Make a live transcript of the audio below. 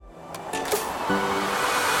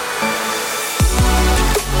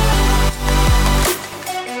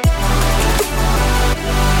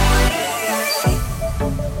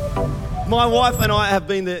my wife and I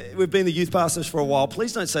we've been the youth pastors for a while.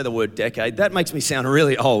 Please don't say the word decade. That makes me sound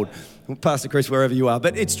really old. Pastor Chris, wherever you are.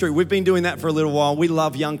 But it's true. We've been doing that for a little while. We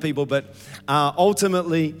love young people, but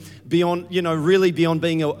ultimately beyond, really beyond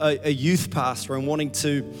being a youth pastor and wanting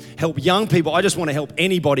to help young people, I just want to help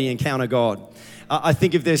anybody encounter God. I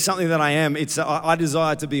think if there's something that I am, it's I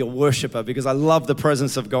desire to be a worshiper because I love the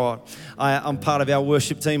presence of God. I'm part of our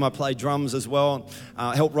worship team. I play drums as well,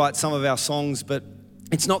 help write some of our songs, but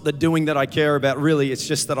it's not the doing that I care about, really. It's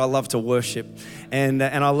just that I love to worship and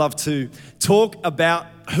I love to talk about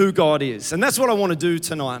who God is. And that's what I want to do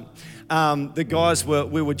tonight. The guys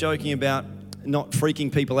we were joking about not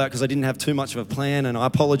freaking people out because I didn't have too much of a plan, and I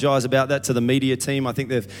apologize about that to the media team. I think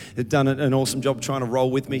they've done an awesome job trying to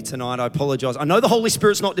roll with me tonight. I apologize. I know the Holy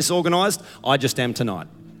Spirit's not disorganized. I just am tonight.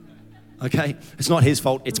 Okay? It's not his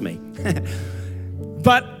fault. It's me.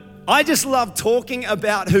 But I just love talking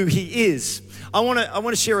about who he is. I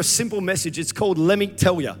want to share a simple message. It's called Let Me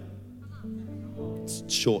Tell You.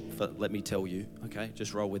 It's short for Let Me Tell You. Okay,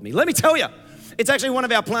 just roll with me. Let me tell you. It's actually one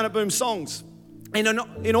of our Planet Boom songs. And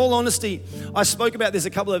in all honesty, I spoke about this a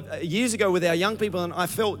couple of years ago with our young people, and I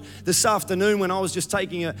felt this afternoon when I was just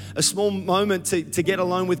taking a small moment to get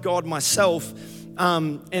alone with God myself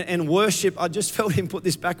and worship, I just felt him put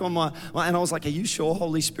this back on and I was like, are you sure,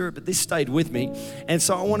 Holy Spirit? But this stayed with me. And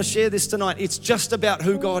so I want to share this tonight. It's just about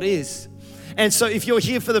who God is. And so if you're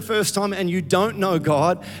here for the first time and you don't know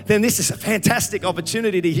God, then this is a fantastic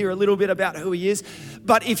opportunity to hear a little bit about who he is.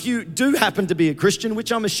 But if you do happen to be a Christian,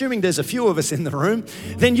 which I'm assuming there's a few of us in the room,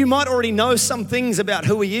 then you might already know some things about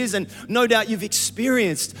who he is, and no doubt you've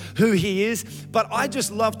experienced who he is. But I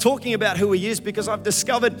just love talking about who he is because I've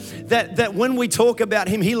discovered that when we talk about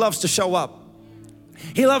him, he loves to show up.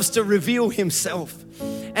 He loves to reveal himself.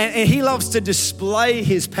 And he loves to display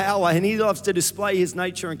his power, and he loves to display his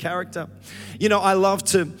nature and character. I love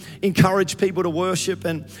to encourage people to worship,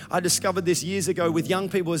 and I discovered this years ago with young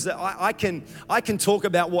people is that I can talk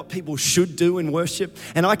about what people should do in worship,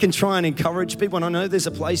 and I can try and encourage people, and I know there's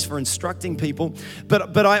a place for instructing people,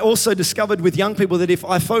 but I also discovered with young people that if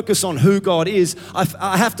I focus on who God is,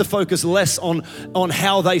 I have to focus less on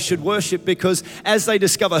how they should worship, because as they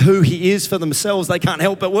discover who he is for themselves, they can't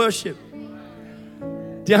help but worship.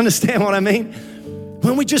 Do you understand what I mean?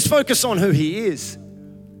 When we just focus on who he is,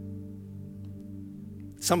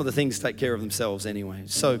 some of the things take care of themselves anyway.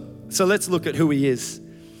 So let's look at who he is.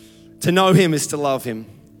 To know him is to love him.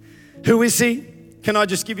 Who is he? Can I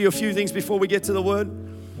just give you a few things before we get to the word?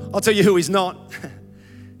 I'll tell you who he's not.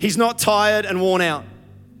 He's not tired and worn out.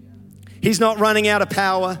 He's not running out of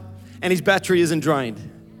power and his battery isn't drained.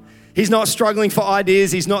 He's not struggling for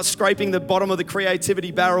ideas. He's not scraping the bottom of the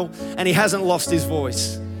creativity barrel, and he hasn't lost his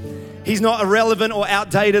voice. He's not irrelevant or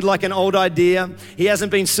outdated like an old idea. He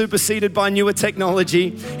hasn't been superseded by newer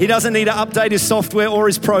technology. He doesn't need to update his software or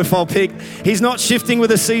his profile pic. He's not shifting with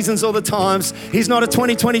the seasons or the times. He's not a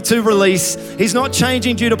 2022 release. He's not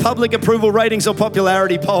changing due to public approval ratings or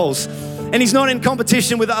popularity polls. And he's not in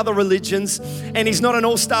competition with other religions, and he's not an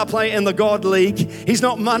all-star player in the God League. He's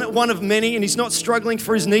not one of many, and he's not struggling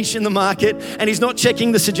for his niche in the market, and he's not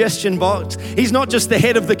checking the suggestion box. He's not just the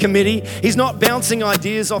head of the committee. He's not bouncing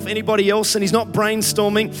ideas off anybody else, and he's not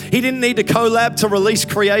brainstorming. He didn't need to collab to release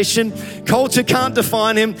creation. Culture can't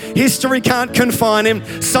define him. History can't confine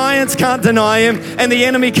him. Science can't deny him, and the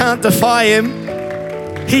enemy can't defy him.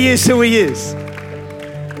 He is who he is.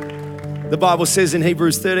 The Bible says in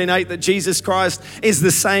Hebrews 13:8 that Jesus Christ is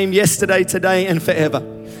the same yesterday, today, and forever.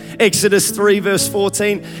 Exodus 3 verse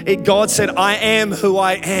 14, God said, I am who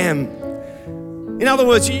I am. In other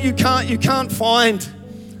words, you can't find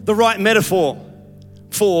the right metaphor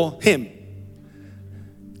for him.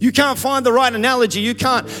 You can't find the right analogy. You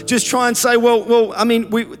can't just try and say,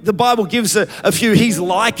 the Bible gives a few. He's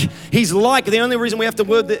like. The only reason we have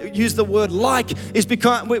to use the word like is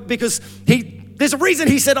because there's a reason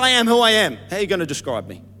he said, I am who I am. How are you going to describe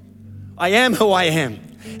me? I am who I am.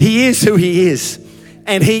 He is who he is,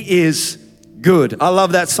 and he is good. I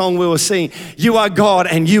love that song we were singing. You are God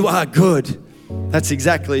and you are good. That's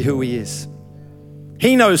exactly who he is.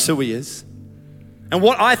 He knows who he is. And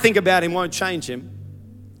what I think about him won't change him,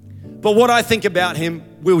 but what I think about him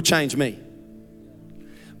will change me.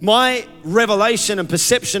 My revelation and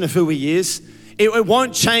perception of who he is, it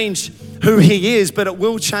won't change who he is, but it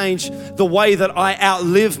will change the way that I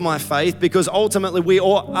outlive my faith, because ultimately we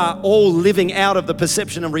all are all living out of the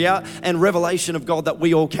perception and revelation of God that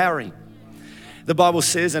we all carry. The Bible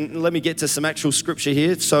says, and let me get to some actual scripture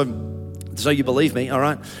here so you believe me, all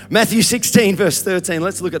right? Matthew 16 verse 13,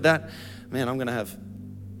 let's look at that. Man, I'm gonna have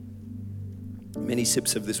many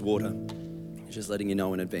sips of this water, just letting you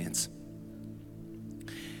know in advance.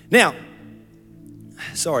 Now,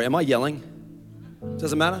 Sorry, am I yelling?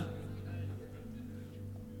 Does it matter?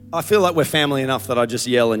 I feel like we're family enough that I just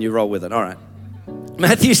yell and you roll with it. All right.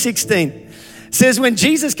 Matthew 16 says, when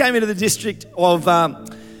Jesus came into the district of,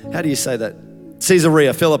 how do you say that?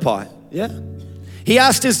 Caesarea Philippi. Yeah. He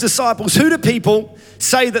asked his disciples, who do people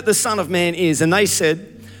say that the Son of Man is? And they said,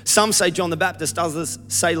 some say John the Baptist, others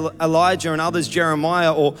say Elijah, and others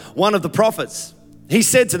Jeremiah or one of the prophets. He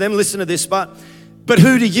said to them, listen to this, but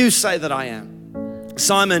who do you say that I am?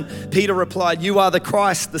 Simon Peter replied, you are the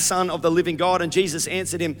Christ, the Son of the living God. And Jesus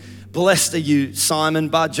answered him, blessed are you, Simon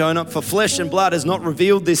Bar-Jonah, for flesh and blood has not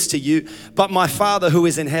revealed this to you, but my Father who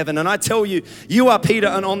is in heaven. And I tell you, you are Peter,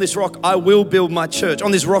 and on this rock I will build my church,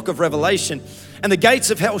 on this rock of revelation. And the gates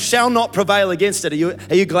of hell shall not prevail against it.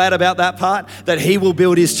 Are you glad about that part? That he will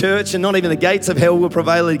build his church and not even the gates of hell will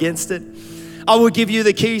prevail against it. I will give you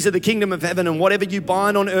the keys of the kingdom of heaven, and whatever you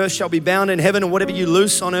bind on earth shall be bound in heaven, and whatever you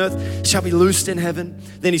loose on earth shall be loosed in heaven.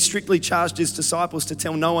 Then he strictly charged his disciples to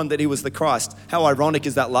tell no one that he was the Christ. How ironic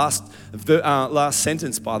is that last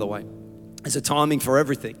sentence, by the way? There's a timing for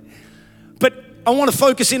everything. But I want to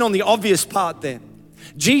focus in on the obvious part there.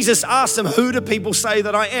 Jesus asked them, who do people say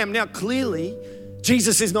that I am? Now, clearly,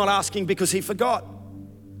 Jesus is not asking because he forgot.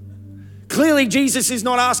 Clearly, Jesus is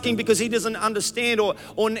not asking because he doesn't understand or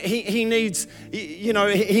he needs, he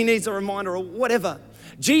needs a reminder or whatever.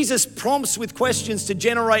 Jesus prompts with questions to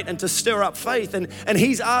generate and to stir up faith. And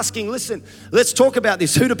he's asking, listen, let's talk about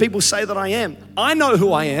this. Who do people say that I am? I know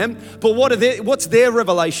who I am, but what's their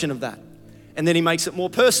revelation of that? And then he makes it more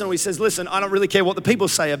personal. He says, listen, I don't really care what the people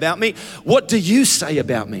say about me. What do you say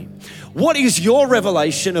about me? What is your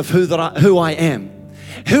revelation of who I am?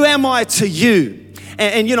 Who am I to you?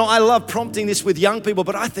 And I love prompting this with young people,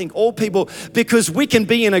 but I think all people, because we can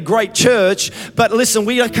be in a great church, but listen,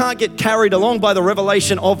 we can't get carried along by the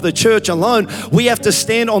revelation of the church alone. We have to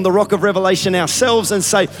stand on the rock of revelation ourselves and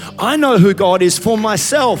say, I know who God is for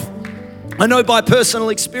myself. I know by personal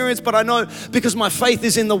experience, but I know because my faith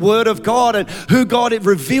is in the Word of God and who God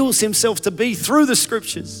reveals himself to be through the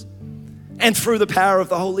scriptures and through the power of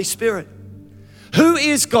the Holy Spirit. Who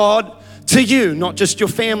is God to you? Not just your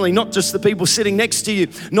family, not just the people sitting next to you,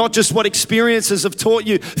 not just what experiences have taught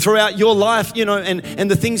you throughout your life, and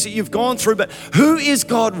the things that you've gone through, but who is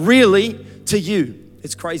God really to you?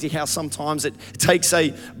 It's crazy how sometimes it takes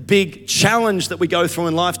a big challenge that we go through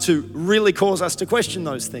in life to really cause us to question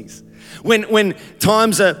those things. When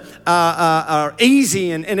times are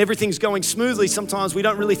easy and everything's going smoothly, sometimes we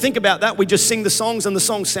don't really think about that. We just sing the songs and the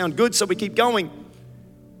songs sound good, so we keep going.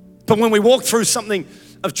 But when we walk through something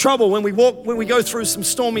of trouble, when we go through some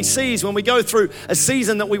stormy seas, when we go through a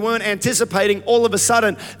season that we weren't anticipating, all of a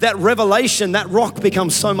sudden that revelation, that rock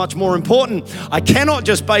becomes so much more important. I cannot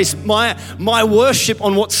just base my worship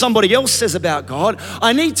on what somebody else says about God.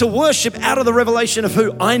 I need to worship out of the revelation of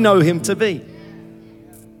who I know him to be.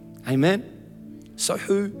 Amen? So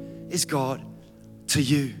who is God to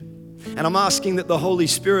you? And I'm asking that the Holy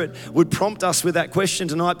Spirit would prompt us with that question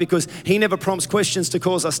tonight, because he never prompts questions to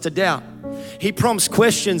cause us to doubt. He prompts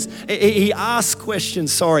questions, he asks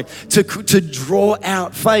questions, to draw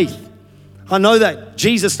out faith. I know that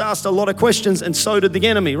Jesus asked a lot of questions, and so did the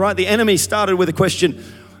enemy, right? The enemy started with a question,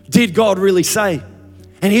 did God really say?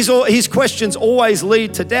 And his questions always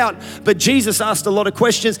lead to doubt. But Jesus asked a lot of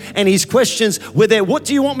questions, and his questions were there. What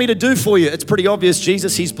do you want me to do for you? It's pretty obvious,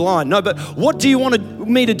 Jesus, he's blind. No, but what do you want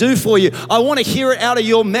me to do for you? I want to hear it out of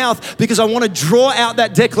your mouth, because I want to draw out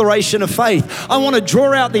that declaration of faith. I want to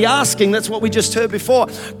draw out the asking. That's what we just heard before.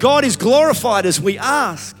 God is glorified as we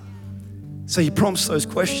ask. So he prompts those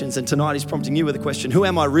questions, and tonight he's prompting you with a question. Who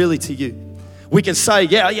am I really to you? We can say,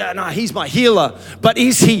 he's my healer, but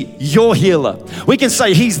is he your healer? We can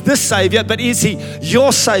say he's the Savior, but is he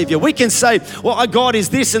your Savior? We can say, well, God is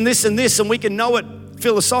this and this and this, and we can know it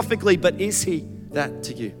philosophically, but is he that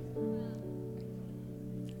to you?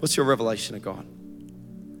 What's your revelation of God?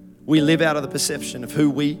 We live out of the perception of who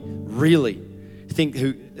we really think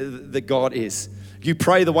that God is. You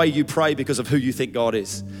pray the way you pray because of who you think God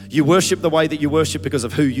is. You worship the way that you worship because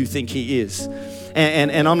of who you think he is.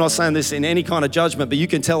 And I'm not saying this in any kind of judgment, but you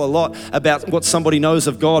can tell a lot about what somebody knows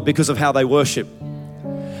of God because of how they worship.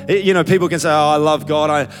 People can say, oh, I love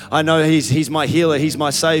God. I know he's my healer. He's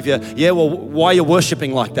my Savior. Yeah, well, why are you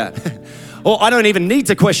worshiping like that? Or I don't even need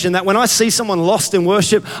to question that. When I see someone lost in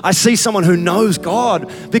worship, I see someone who knows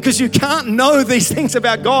God, because you can't know these things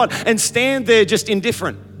about God and stand there just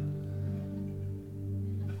indifferent.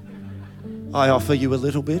 I offer you a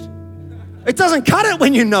little bit. It doesn't cut it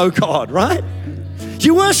when you know God, right?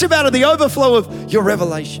 You worship out of the overflow of your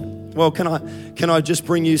revelation. Well, can I just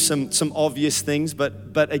bring you some obvious things?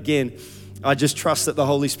 But again, I just trust that the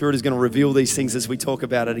Holy Spirit is going to reveal these things as we talk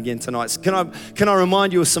about it again tonight. Can I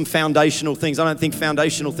remind you of some foundational things? I don't think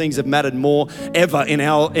foundational things have mattered more ever in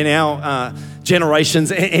our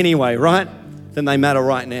generations anyway, right? Than they matter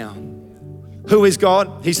right now. Who is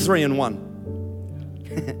God? He's 3 in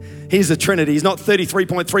 1. He's the Trinity. He's not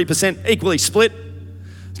 33.3% equally split.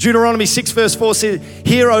 Deuteronomy 6 verse 4 says,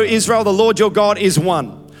 "Hear, O Israel, the Lord your God is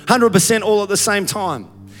one." 100% all at the same time.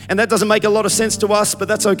 And that doesn't make a lot of sense to us, but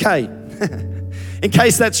that's okay. In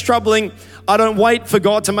case that's troubling, I don't wait for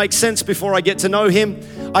God to make sense before I get to know Him.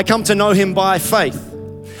 I come to know Him by faith.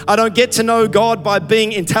 I don't get to know God by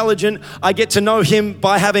being intelligent. I get to know Him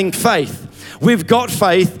by having faith. We've got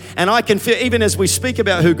faith, and I can feel, even as we speak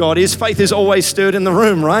about who God is, faith is always stirred in the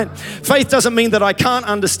room, right? Faith doesn't mean that I can't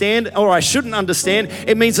understand or I shouldn't understand.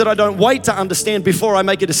 It means that I don't wait to understand before I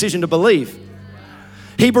make a decision to believe.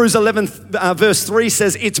 Hebrews 11 verse 3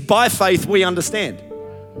 says, it's by faith we understand.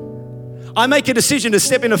 I make a decision to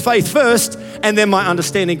step into faith first, and then my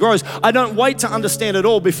understanding grows. I don't wait to understand it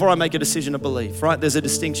all before I make a decision to believe, right? There's a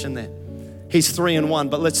distinction there. He's 3 in 1,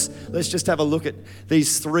 but let's just have a look at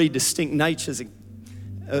these 3 distinct natures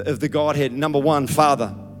of the Godhead. Number 1,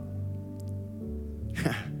 Father.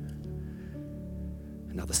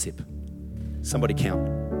 Another sip. Somebody count.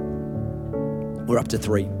 We're up to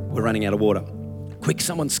 3. We're running out of water. Quick,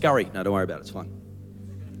 someone scurry. No, don't worry about it. It's fine.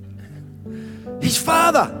 He's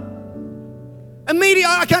Father. Immediately,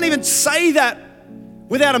 I can't even say that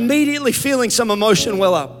without immediately feeling some emotion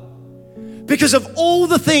well up. Because of all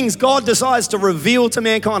the things God desires to reveal to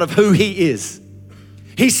mankind of who He is.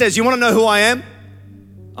 He says, you want to know who I am?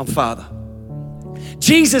 I'm Father.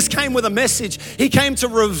 Jesus came with a message. He came to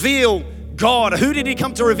reveal God. Who did He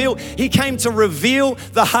come to reveal? He came to reveal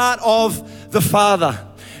the heart of the Father.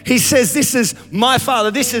 He says, this is my Father.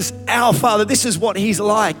 This is our Father. This is what He's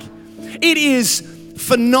like. It is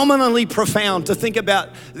phenomenally profound to think about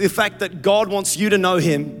the fact that God wants you to know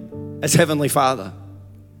Him as Heavenly Father.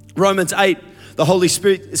 Romans 8, the Holy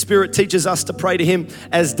Spirit teaches us to pray to Him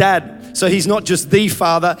as Dad. So He's not just the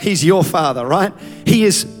Father, He's your Father, right? He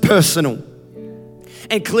is personal.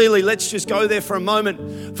 And clearly, let's just go there for a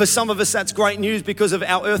moment. For some of us, that's great news because of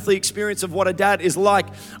our earthly experience of what a dad is like.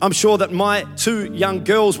 I'm sure that my 2 young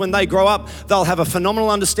girls, when they grow up, they'll have a phenomenal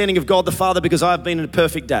understanding of God the Father because I've been a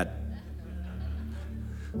perfect dad.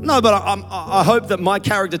 No, but I hope that my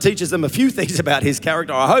character teaches them a few things about His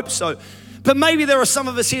character. I hope so. But maybe there are some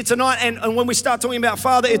of us here tonight, and when we start talking about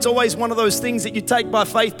Father, it's always one of those things that you take by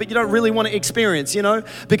faith, but you don't really want to experience, you know?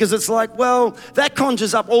 Because it's like, well, that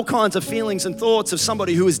conjures up all kinds of feelings and thoughts of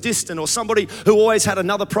somebody who is distant, or somebody who always had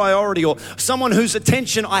another priority, or someone whose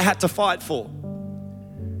attention I had to fight for.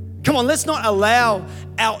 Come on, let's not allow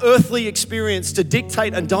our earthly experience to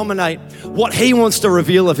dictate and dominate what He wants to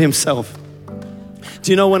reveal of Himself.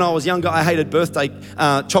 Do you know when I was younger, I hated birthday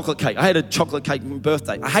chocolate cake. I hated chocolate cake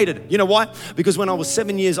birthday. I hated it. You know why? Because when I was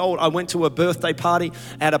 7 years old, I went to a birthday party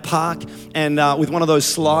at a park and with one of those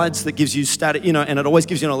slides that gives you static, you know, and it always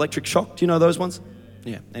gives you an electric shock. Do you know those ones?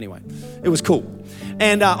 Yeah, anyway, it was cool.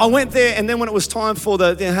 And I went there, and then when it was time for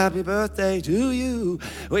the happy birthday to you,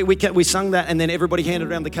 we sung that, and then everybody handed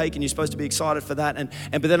around the cake, and you're supposed to be excited for that.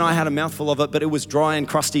 But then I had a mouthful of it, but it was dry and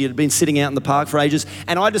crusty. It had been sitting out in the park for ages.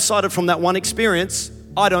 And I decided from that one experience,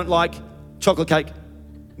 I don't like chocolate cake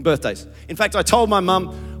birthdays. In fact, I told my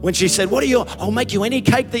mum when she said, I'll make you any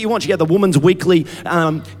cake that you want. She had the Woman's Weekly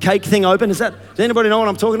cake thing open. Does anybody know what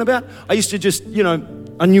I'm talking about? I used to just,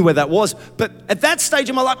 I knew where that was. But at that stage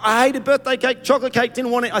in my life, I hated birthday cake, chocolate cake,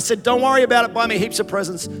 didn't want it. I said, don't worry about it. Buy me heaps of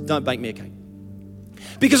presents. Don't bake me a cake.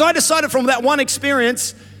 Because I decided from that one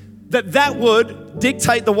experience that would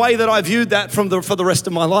dictate the way that I viewed that for the rest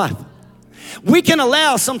of my life. We can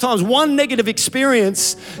allow sometimes one negative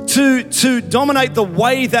experience to dominate the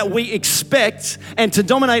way that we expect and to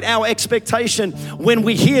dominate our expectation when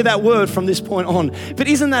we hear that word from this point on. But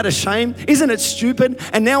isn't that a shame? Isn't it stupid?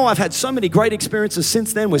 And now I've had so many great experiences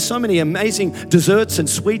since then with so many amazing desserts and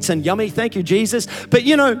sweets and yummy. Thank you, Jesus. But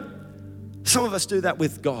some of us do that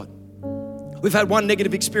with God. We've had one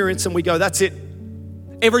negative experience and we go, that's it.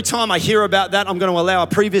 Every time I hear about that, I'm going to allow a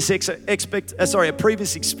previous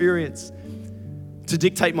experience to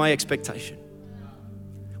dictate my expectation.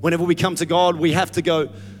 Whenever we come to God, we have to go,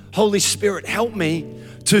 Holy Spirit, help me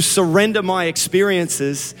to surrender my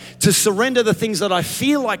experiences, to surrender the things that I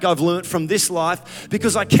feel like I've learned from this life,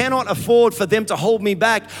 because I cannot afford for them to hold me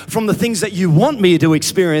back from the things that you want me to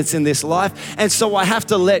experience in this life. And so I have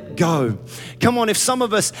to let go. Come on, if some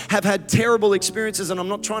of us have had terrible experiences, and I'm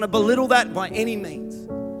not trying to belittle that by any means,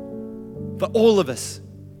 but all of us,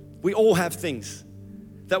 we all have things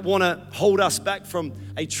that want to hold us back from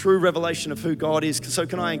a true revelation of who God is. So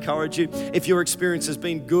can I encourage you, if your experience has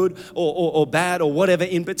been good or bad or whatever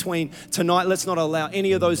in between, tonight let's not allow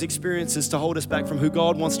any of those experiences to hold us back from who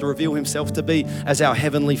God wants to reveal himself to be as our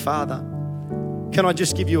Heavenly Father. Can I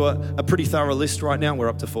just give you a pretty thorough list right now? We're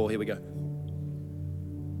up to 4. Here we go.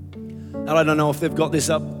 And I don't know if they've got this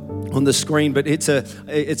up on the screen, but it's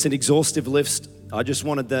an exhaustive list. I just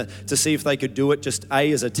wanted to see if they could do it, just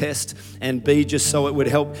A, as a test, and B, just so it would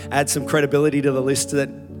help add some credibility to the list,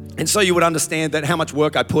 and so you would understand that how much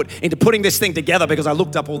work I put into putting this thing together, because I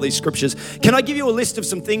looked up all these scriptures. Can I give you a list of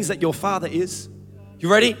some things that your Father is?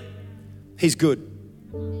 You ready? He's good.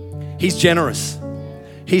 He's generous.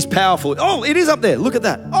 He's powerful. Oh, it is up there. Look at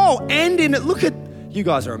that. Oh, and in it, look at, you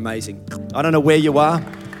guys are amazing. I don't know where you are.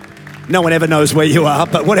 No one ever knows where you are,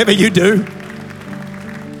 but whatever you do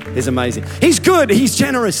is amazing. He's good, he's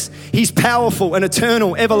generous, he's powerful and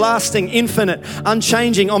eternal, everlasting, infinite,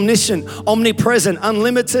 unchanging, omniscient, omnipresent,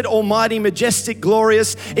 unlimited, almighty, majestic,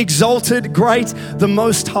 glorious, exalted, great, the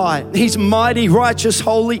Most High. He's mighty, righteous,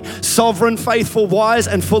 holy, sovereign, faithful, wise,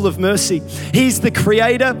 and full of mercy. He's the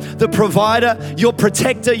creator, the provider, your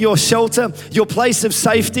protector, your shelter, your place of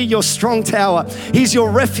safety, your strong tower. He's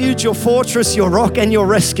your refuge, your fortress, your rock, and your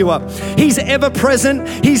rescuer. He's ever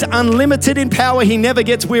present, he's unlimited in power, he never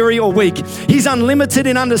gets weary or weak. He's unlimited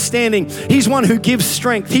in understanding. He's one who gives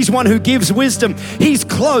strength. He's one who gives wisdom. He's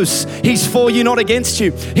close. He's for you, not against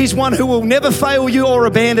you. He's one who will never fail you or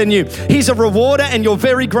abandon you. He's a rewarder and your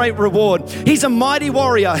very great reward. He's a mighty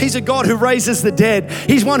warrior. He's a God who raises the dead.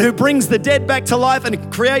 He's one who brings the dead back to life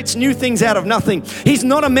and creates new things out of nothing. He's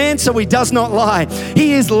not a man, so he does not lie.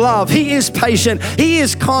 He is love. He is patient. He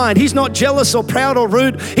is kind. He's not jealous or proud or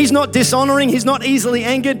rude. He's not dishonoring. He's not easily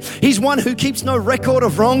angered. He's one who keeps no record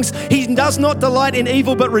of wrongs. He does not delight in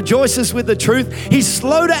evil, but rejoices with the truth. He's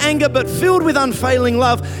slow to anger, but filled with unfailing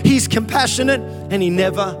love. He's compassionate, and he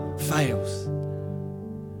never fails.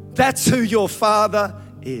 That's who your Father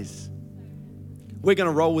is. We're going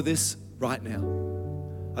to roll with this right now.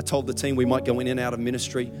 I told the team we might go in and out of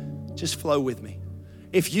ministry. Just flow with me.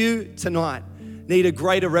 If you tonight need a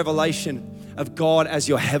greater revelation of God as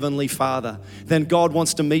your Heavenly Father, then God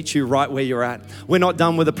wants to meet you right where you're at. We're not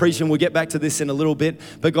done with the preaching. We'll get back to this in a little bit,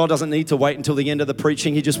 but God doesn't need to wait until the end of the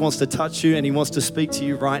preaching. He just wants to touch you, and he wants to speak to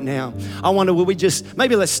you right now. I wonder, will we just,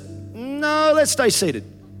 maybe let's stay seated.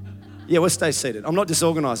 Yeah, we'll stay seated. I'm not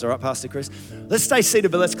disorganized, all right, Pastor Chris? Let's stay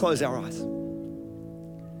seated, but let's close our eyes.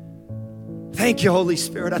 Thank you, Holy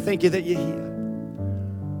Spirit. I thank you that you're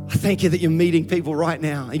here. I thank you that you're meeting people right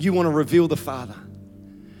now, and you want to reveal the Father.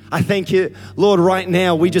 I thank you, Lord, right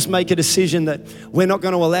now we just make a decision that we're not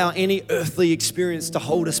going to allow any earthly experience to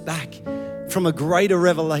hold us back from a greater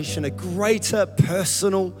revelation, a greater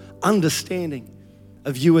personal understanding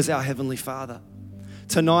of you as our Heavenly Father.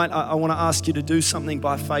 Tonight, I want to ask you to do something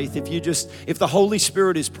by faith. If the Holy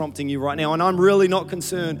Spirit is prompting you right now, and I'm really not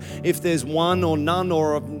concerned if there's one or none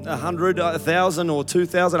or 100, 1,000 or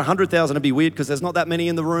 2,000, 100,000 would be weird because there's not that many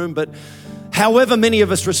in the room, but however many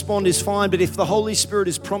of us respond is fine. But if the Holy Spirit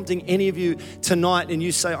is prompting any of you tonight and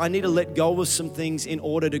you say, I need to let go of some things in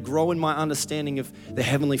order to grow in my understanding of the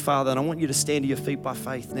Heavenly Father, and I want you to stand to your feet by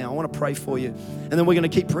faith now. I want to pray for you, and then we're going to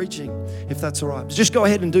keep preaching, if that's all right. So just go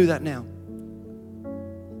ahead and do that now.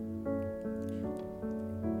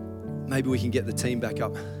 Maybe we can get the team back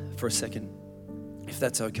up for a second, if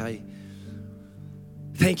that's okay.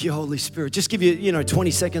 Thank you, Holy Spirit. Just give you,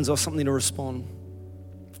 20 seconds or something to respond.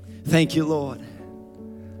 Thank you, Lord.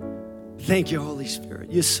 Thank you, Holy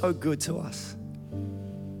Spirit. You're so good to us.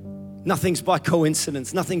 Nothing's by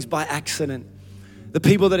coincidence. Nothing's by accident. The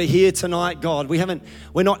people that are here tonight, God, we're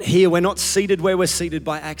not here. We're not seated where we're seated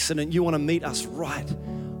by accident. You want to meet us right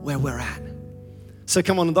where we're at. So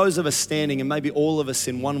come on, those of us standing, and maybe all of us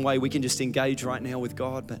in one way, we can just engage right now with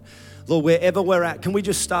God. But Lord, wherever we're at, can we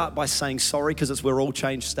just start by saying sorry, because it's where all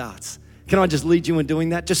change starts. Can I just lead you in doing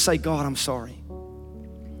that? Just say, God, I'm sorry.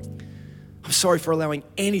 I'm sorry for allowing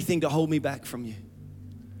anything to hold me back from you.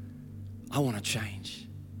 I want to change.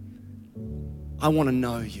 I want to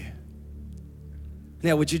know you.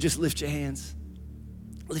 Now, would you just lift your hands?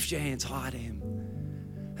 Lift your hands high to him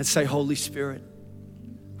and say, Holy Spirit,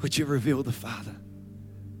 would you reveal the Father?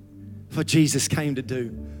 What Jesus came to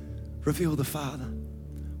do, reveal the Father.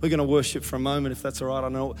 We're going to worship for a moment, if that's all right. I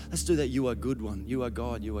know. Let's do that. You are good one. You are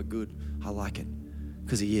God. You are good. I like it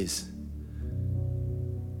because he is.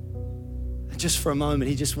 And just for a moment,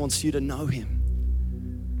 he just wants you to know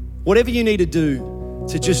him. Whatever you need to do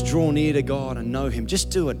to just draw near to God and know him, just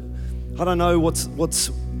do it. I don't know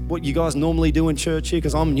what you guys normally do in church here,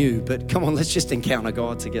 because I'm new, but come on, let's just encounter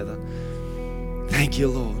God together. Thank you,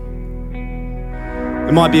 Lord. I'm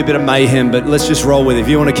It might be a bit of mayhem, but let's just roll with it. If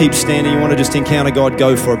you want to keep standing, you want to just encounter God,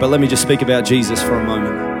 go for it. But let me just speak about Jesus for a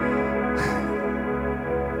moment.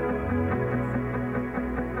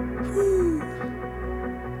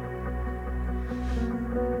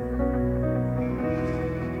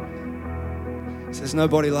 There's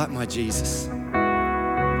nobody like my Jesus.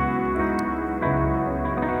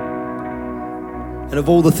 And of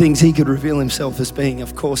all the things he could reveal himself as being,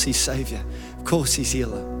 of course he's Savior. Of course he's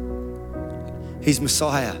healer. He's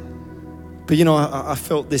Messiah. But you know, I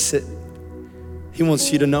felt this, that he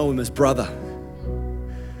wants you to know him as brother.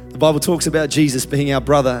 The Bible talks about Jesus being our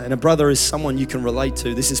brother, and a brother is someone you can relate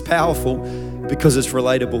to. This is powerful because it's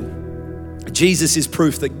relatable. Jesus is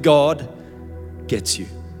proof that God gets you.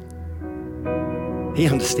 He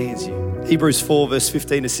understands you. Hebrews 4 verse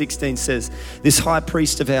 15 to 16 says, this high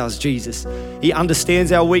priest of ours, Jesus, he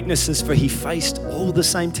understands our weaknesses, for he faced all the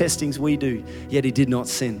same testings we do, yet he did not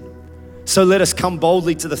sin. So let us come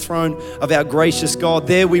boldly to the throne of our gracious God.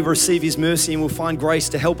 There we receive his mercy and we'll find grace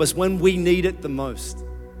to help us when we need it the most.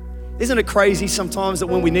 Isn't it crazy sometimes that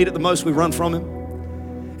when we need it the most, we run from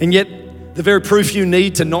him? And yet, the very proof you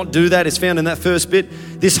need to not do that is found in that first bit.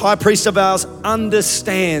 This high priest of ours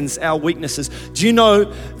understands our weaknesses. Do you know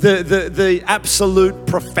the absolute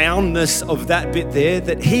profoundness of that bit there?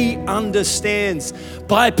 That he understands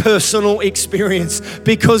by personal experience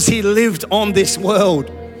because he lived on this world.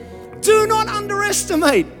 Do not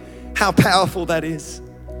underestimate how powerful that is.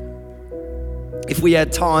 If we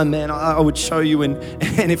had time, man, I would show you, and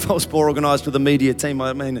if I was more organized with the media team,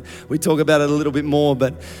 I mean, we talk about it a little bit more,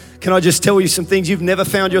 but can I just tell you some things? You've never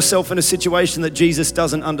found yourself in a situation that Jesus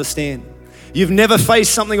doesn't understand. You've never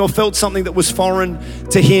faced something or felt something that was foreign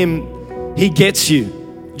to him. He gets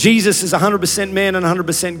you. Jesus is 100% man and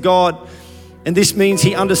 100% God, and this means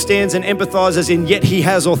he understands and empathizes, and yet he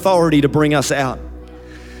has authority to bring us out.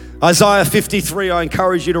 Isaiah 53, I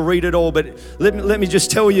encourage you to read it all, but let me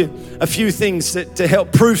just tell you a few things to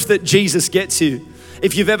help proof that Jesus gets you.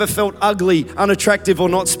 If you've ever felt ugly, unattractive, or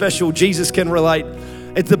not special, Jesus can relate.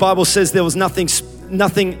 The Bible says there was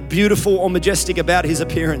nothing beautiful or majestic about his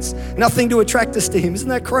appearance, nothing to attract us to him. Isn't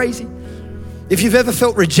that crazy? If you've ever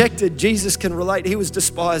felt rejected, Jesus can relate. He was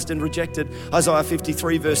despised and rejected. Isaiah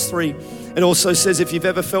 53 verse 3. It also says if you've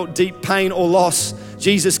ever felt deep pain or loss,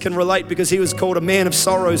 Jesus can relate because he was called a man of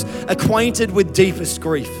sorrows, acquainted with deepest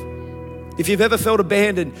grief. If you've ever felt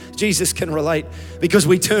abandoned, Jesus can relate because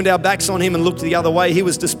we turned our backs on him and looked the other way. He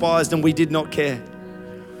was despised and we did not care.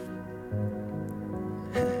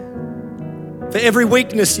 For every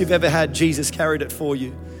weakness you've ever had, Jesus carried it for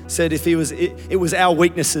you. Said if it was our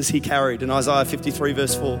weaknesses he carried in Isaiah 53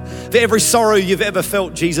 verse 4. For every sorrow you've ever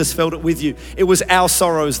felt, Jesus felt it with you. It was our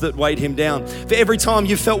sorrows that weighed him down. For every time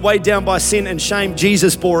you felt weighed down by sin and shame,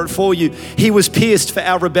 Jesus bore it for you. He was pierced for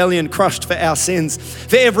our rebellion, crushed for our sins.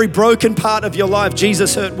 For every broken part of your life,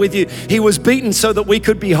 Jesus hurt with you. He was beaten so that we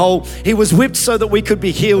could be whole. He was whipped so that we could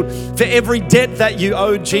be healed. For every debt that you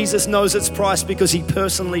owed, Jesus knows its price because he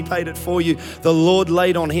personally paid it for you. The Lord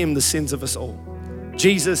laid on him the sins of us all.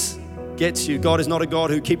 Jesus gets you. God is not a God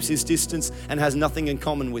who keeps his distance and has nothing in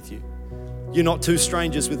common with you. You're not two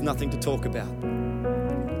strangers with nothing to talk about.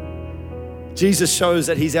 Jesus shows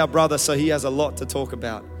that he's our brother, so he has a lot to talk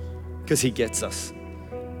about because he gets us.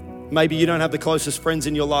 Maybe you don't have the closest friends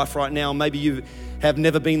in your life right now. Maybe you have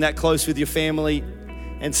never been that close with your family.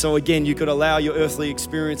 And so again, you could allow your earthly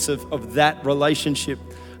experience of that relationship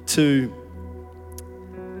to,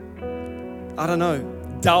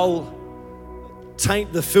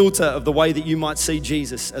 taint the filter of the way that you might see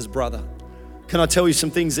Jesus as brother. Can I tell you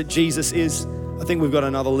some things that Jesus is? I think we've got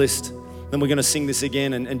another list. Then we're going to sing this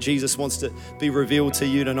again, and Jesus wants to be revealed to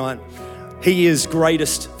you tonight. He is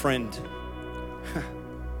greatest friend.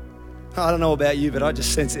 I don't know about you, but I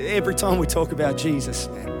just sense it every time we talk about Jesus,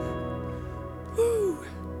 man. Woo.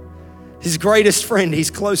 His greatest friend,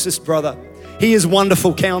 his closest brother. He is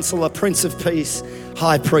wonderful counselor, Prince of Peace,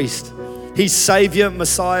 high priest. He's Savior,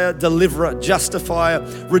 Messiah, Deliverer, Justifier,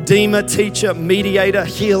 Redeemer, Teacher, Mediator,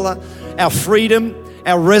 Healer, our freedom,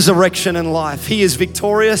 our resurrection and life. He is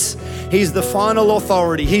victorious. He's the final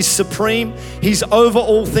authority. He's supreme. He's over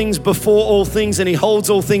all things, before all things, and he holds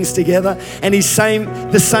all things together. And he's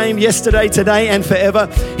the same yesterday, today, and forever.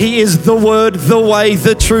 He is the Word, the way,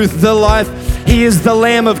 the truth, the life. He is the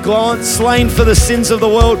Lamb of God, slain for the sins of the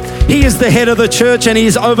world. He is the head of the church, and he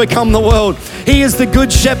has overcome the world. He is the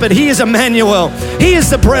good shepherd. He is Emmanuel. He is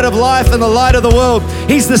the bread of life and the light of the world.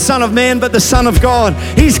 He's the Son of Man, but the Son of God.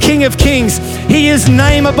 He's King of Kings. He is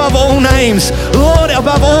name above all names, Lord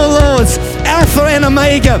above all lords, Alpha and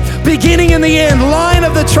Omega, beginning and the end, Lion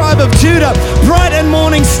of the tribe of Judah, bright and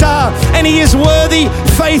morning star. And he is worthy,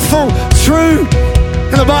 faithful, true,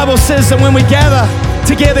 And the Bible says that when we gather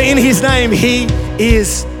together in his name, he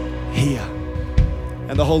is here.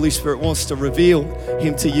 And the Holy Spirit wants to reveal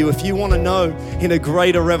him to you. If you want to know in a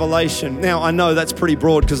greater revelation, now I know that's pretty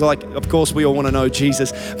broad because of course we all want to know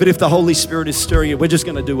Jesus, but if the Holy Spirit is stirring you, we're just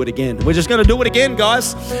going to do it again. We're just going to do it again,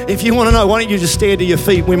 guys. If you want to know, why don't you just stand to your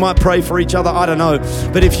feet? We might pray for each other, I don't know.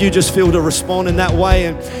 But if you just feel to respond in that way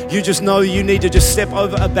and you just know you need to just step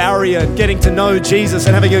over a barrier and getting to know Jesus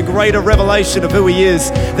and having a greater revelation of who he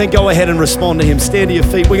is, then go ahead and respond to him. Stand to your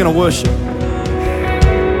feet. We're going to worship.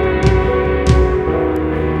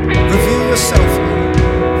 Reveal yourself, Lord.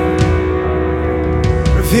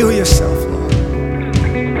 Reveal yourself, Lord.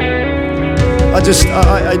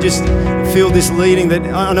 I just feel this leading that,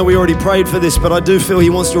 I know we already prayed for this, but I do feel he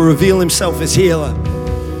wants to reveal himself as healer.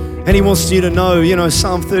 And he wants you to know,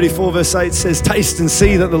 Psalm 34 verse 8 says, taste and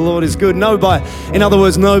see that the Lord is good. In other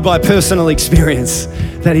words, know by personal experience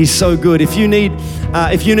that he's so good. If you need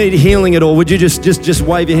healing at all, would you just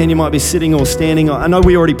wave your hand? You might be sitting or standing. I know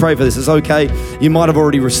we already prayed for this. It's okay. You might have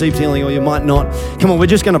already received healing or you might not. Come on, we're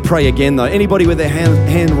just going to pray again though. Anybody with their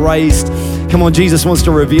hand raised, come on, Jesus wants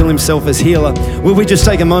to reveal himself as healer. Will we just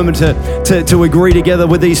take a moment to agree together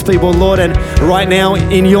with these people, Lord? And right now,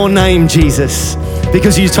 in your name, Jesus,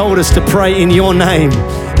 because you told us to pray in your name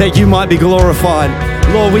that you might be glorified.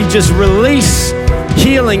 Lord, we just release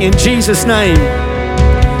healing in Jesus' name.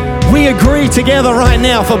 We agree together right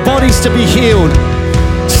now for bodies to be healed.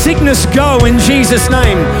 Sickness go in Jesus'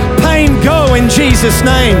 name. Pain go in Jesus'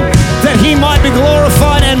 name. That he might be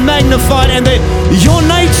glorified and magnified, and that your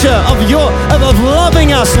nature of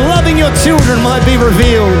loving us, loving your children might be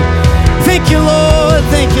revealed. Thank you, Lord.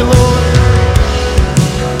 Thank you, Lord.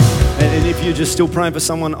 And if you're just still praying for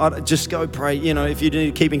someone, just go pray. If you need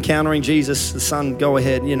to keep encountering Jesus, the Son, go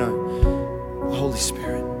ahead. The Holy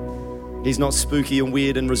Spirit. He's not spooky and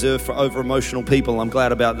weird and reserved for over-emotional people. I'm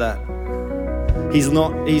glad about that. He's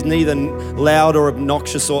neither loud or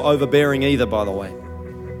obnoxious or overbearing either, by the way.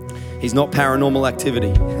 He's not paranormal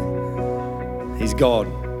activity. He's God.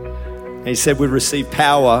 And he said we'd receive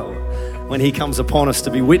power when he comes upon us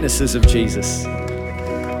to be witnesses of Jesus.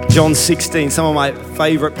 John 16, some of my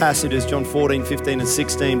favorite passages, John 14, 15, and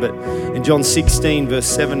 16, but in John 16, verse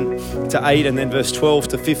 7 to 8, and then verse 12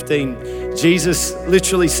 to 15, Jesus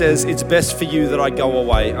literally says, it's best for you that I go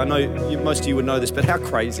away. I know most of you would know this, but how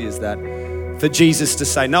crazy is that? For Jesus to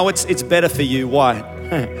say, no, it's better for you. Why?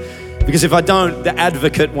 Because if I don't, the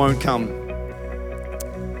advocate won't come.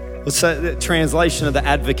 So the translation of the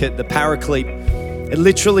advocate, the paraclete, it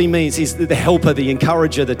literally means he's the helper, the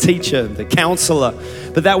encourager, the teacher, the counselor.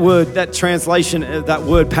 But that translation, that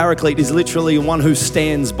word paraclete is literally one who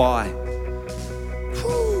stands by.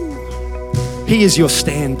 He is your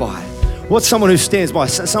standby. What's someone who stands by?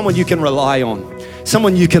 Someone you can rely on.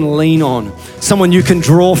 Someone you can lean on. Someone you can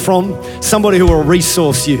draw from. Somebody who will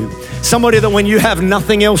resource you. Somebody that when you have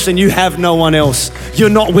nothing else and you have no one else, you're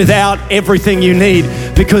not without everything you need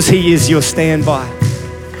because he is your standby.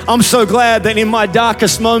 I'm so glad that in my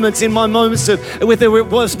darkest moments, in my moments where there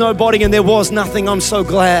was nobody and there was nothing, I'm so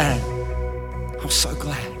glad. I'm so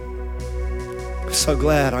glad. I'm so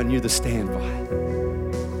glad I knew the standby.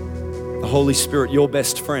 The Holy Spirit, your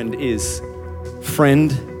best friend, is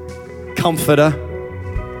friend, comforter,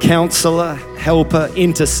 counselor, helper,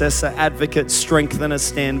 intercessor, advocate, strengthener,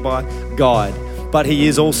 standby, guide. But he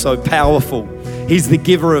is also powerful. He's the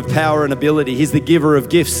giver of power and ability. He's the giver of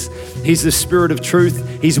gifts. He's the Spirit of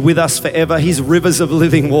truth. He's with us forever. He's rivers of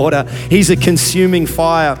living water. He's a consuming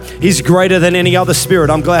fire. He's greater than any other spirit.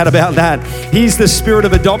 I'm glad about that. He's the Spirit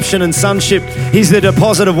of adoption and sonship. He's the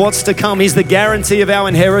deposit of what's to come. He's the guarantee of our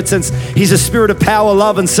inheritance. He's a spirit of power,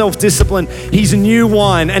 love, and self-discipline. He's new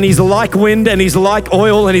wine, and he's like wind, and he's like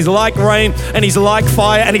oil, and he's like rain, and he's like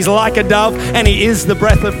fire, and he's like a dove, and he is the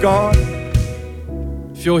breath of God.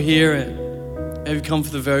 If you're here and maybe come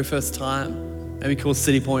for the very first time, maybe call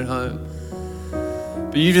City Point home,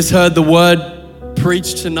 but you just heard the word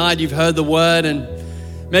preached tonight, you've heard the word, and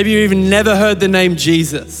maybe you even never heard the name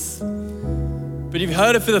Jesus, but you've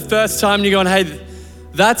heard it for the first time and you're going, hey,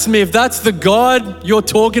 that's me. If that's the God you're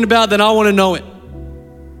talking about, then I want to know it.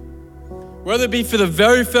 Whether it be for the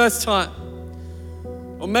very first time,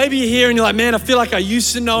 or maybe you're here and you're like, man, I feel like I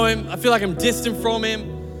used to know him. I feel like I'm distant from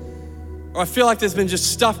him. Or I feel like there's been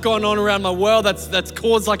just stuff going on around my world that's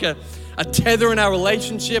caused like a tether in our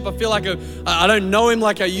relationship. I feel like I don't know him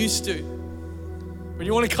like I used to. But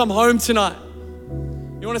you want to come home tonight.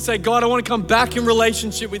 You want to say, God, I want to come back in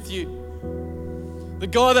relationship with you. The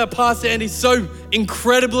God that Pastor Andy so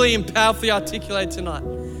incredibly and powerfully articulated tonight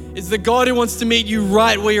is the God who wants to meet you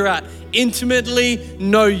right where you're at, intimately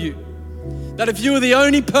know you. that if you were the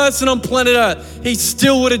only person on planet Earth, he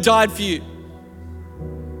still would have died for you.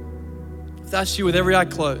 If that's you with every eye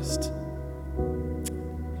closed,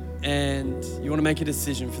 and you want to make a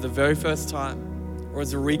decision for the very first time, or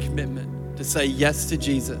as a recommitment to say yes to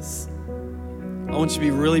Jesus, I want you to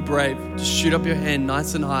be really brave. Just shoot up your hand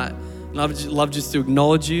nice and high. And I'd love just to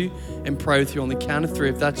acknowledge you and pray with you on the count of 3.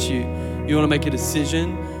 If that's you, you want to make a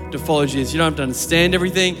decision to follow Jesus. You don't have to understand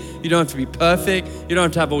everything. You don't have to be perfect. You don't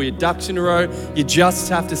have to have all your ducks in a row. You just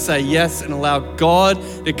have to say yes and allow God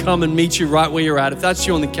to come and meet you right where you're at. If that's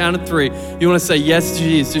you on the count of 3, you want to say yes to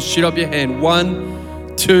Jesus, just shoot up your hand.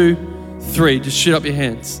 1, 2, 3. Just shoot up your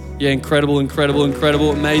hands. Yeah, incredible, incredible,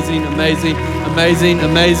 incredible, amazing, amazing, amazing,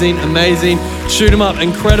 amazing, amazing. Shoot them up,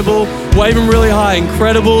 incredible. Wave them really high,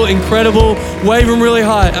 incredible, incredible. Wave them really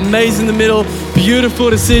high, amazing in the middle. Beautiful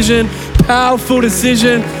decision, powerful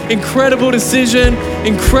decision, incredible decision,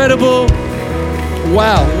 incredible.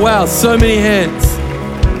 Wow, wow, so many hands.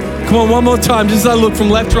 Come on, one more time, just as I look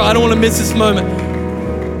from left to right. I don't want to miss this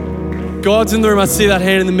moment. God's in the room, I see that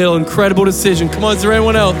hand in the middle. Incredible decision. Come on, is there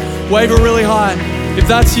anyone else? Wave it really high. If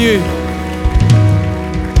that's you,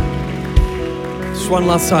 just one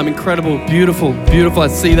last time. Incredible, beautiful, beautiful. I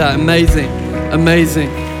see that. Amazing, amazing.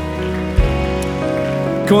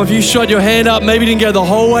 Come on, if you shot your hand up, maybe you didn't go the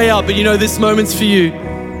whole way up, but you know this moment's for you.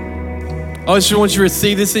 I just want you to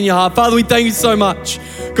receive this in your heart. Father, we thank you so much,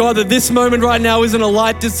 God, that this moment right now isn't a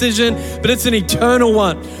light decision, but it's an eternal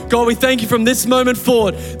one. God, we thank you from this moment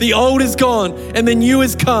forward. The old is gone and the new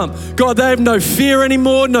has come. God, they have no fear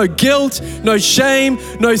anymore, no guilt, no shame,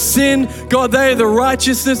 no sin. God, they are the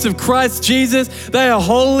righteousness of Christ Jesus. They are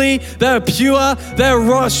holy, they are pure, they are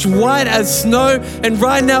washed white as snow. And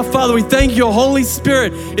right now, Father, we thank you, your Holy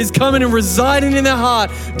Spirit is coming and residing in their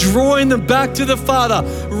heart, drawing them back to the Father,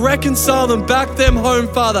 reconcile them back them home,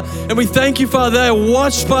 Father. And we thank you, Father, they are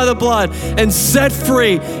washed by the blood and set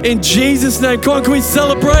free in Jesus' name. Come on, can we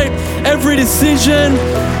celebrate every decision?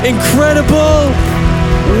 Incredible.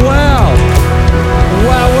 Wow.